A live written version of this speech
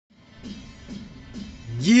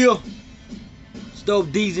Yeah,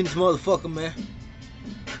 Stove D's in this motherfucker, man.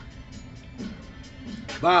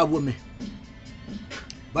 Vibe with me.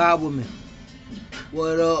 Vibe with me.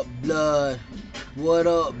 What up, blood? What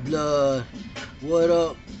up, blood? What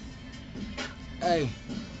up? Hey.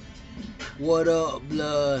 What up,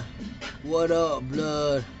 blood? What up,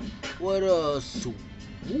 blood? What up, swoop?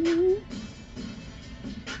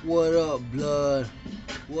 What up, blood?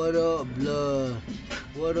 What up, blood?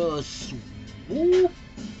 What up, swoop?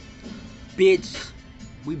 Bitch,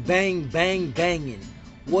 we bang, bang, banging.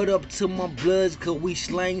 What up to my bloods, cause we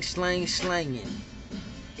slang, slang, slanging.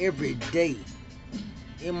 Every day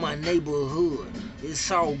in my neighborhood. It's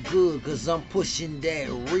all good, cause I'm pushing that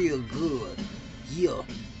real good. Yeah,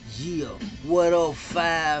 yeah. What up,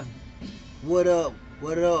 5? What up?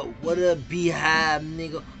 What up? What up, Beehive,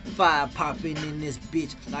 nigga? Fire popping in this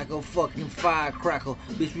bitch like a fucking firecracker.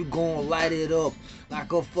 Bitch, we gon' light it up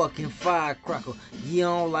like a fucking firecracker. You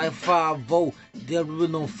don't like 5-0, they really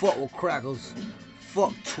don't fuck with crackers.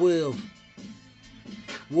 Fuck 12.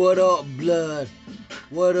 What up, blood?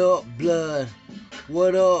 What up, blood?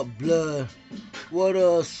 What up, blood? What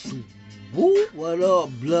up, swoop? What up,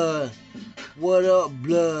 blood? What up,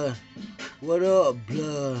 blood? What up,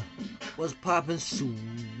 blood? What's poppin',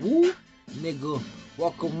 swoop? Nigga,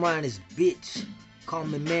 walk around this bitch. Call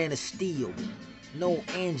me Man of Steel. No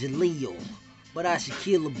Angelio, but I should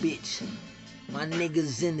kill a bitch. My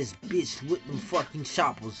niggas in this bitch with them fucking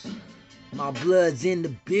choppers. My blood's in the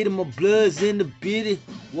bitty, my blood's in the bitty.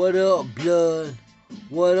 What up, blood?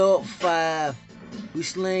 What up, 5? We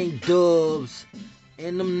slang dubs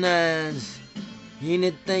and them 9s.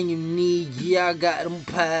 Anything you need, yeah, I got them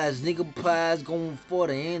pies. Nigga pies going for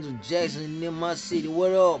the Angel Jackson in my city.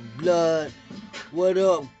 What up, blood? What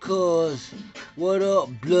up, cuz? What up,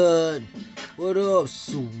 blood? What up,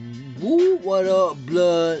 swoop? What up,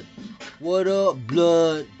 blood? What up,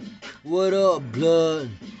 blood? What up,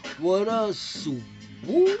 blood? What up, swoop?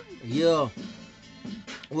 Yeah.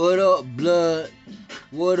 What up, blood?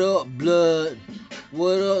 What up, blood?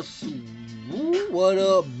 What up, swoop? What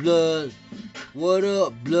up, blood? What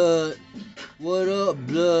up, blood? What up,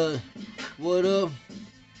 blood? What up?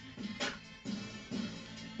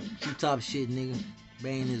 Treetop shit, nigga.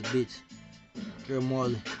 Bang this bitch. Girl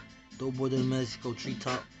Marley. Dope boy to the Mexico.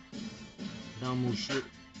 Treetop. Damu shit.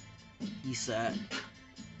 East side.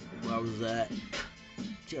 Where I was at.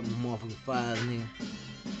 Check my motherfucking 5, nigga.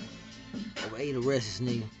 Over 8 arrests,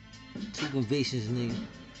 nigga. 2 convictions, nigga.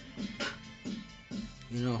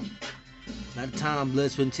 You know. Not the time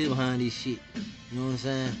blood spending shit behind this shit. You know what I'm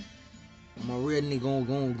saying? I'm a real nigga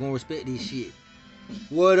gonna respect this shit.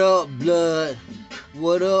 What up, blood?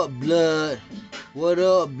 What up, blood? What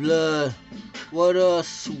up, blood? What up,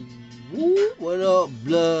 swoop? What up,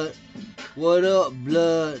 blood? What up,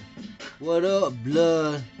 blood? What up,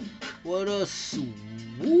 blood? What up, swoop?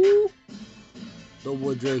 Dope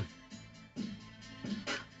boy Dre.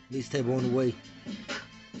 Mixtape on the way.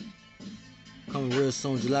 Coming real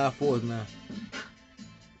soon, July 4th, man.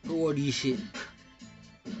 Pre-order these shit.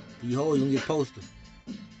 These hoes gonna get posted.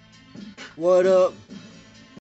 What up?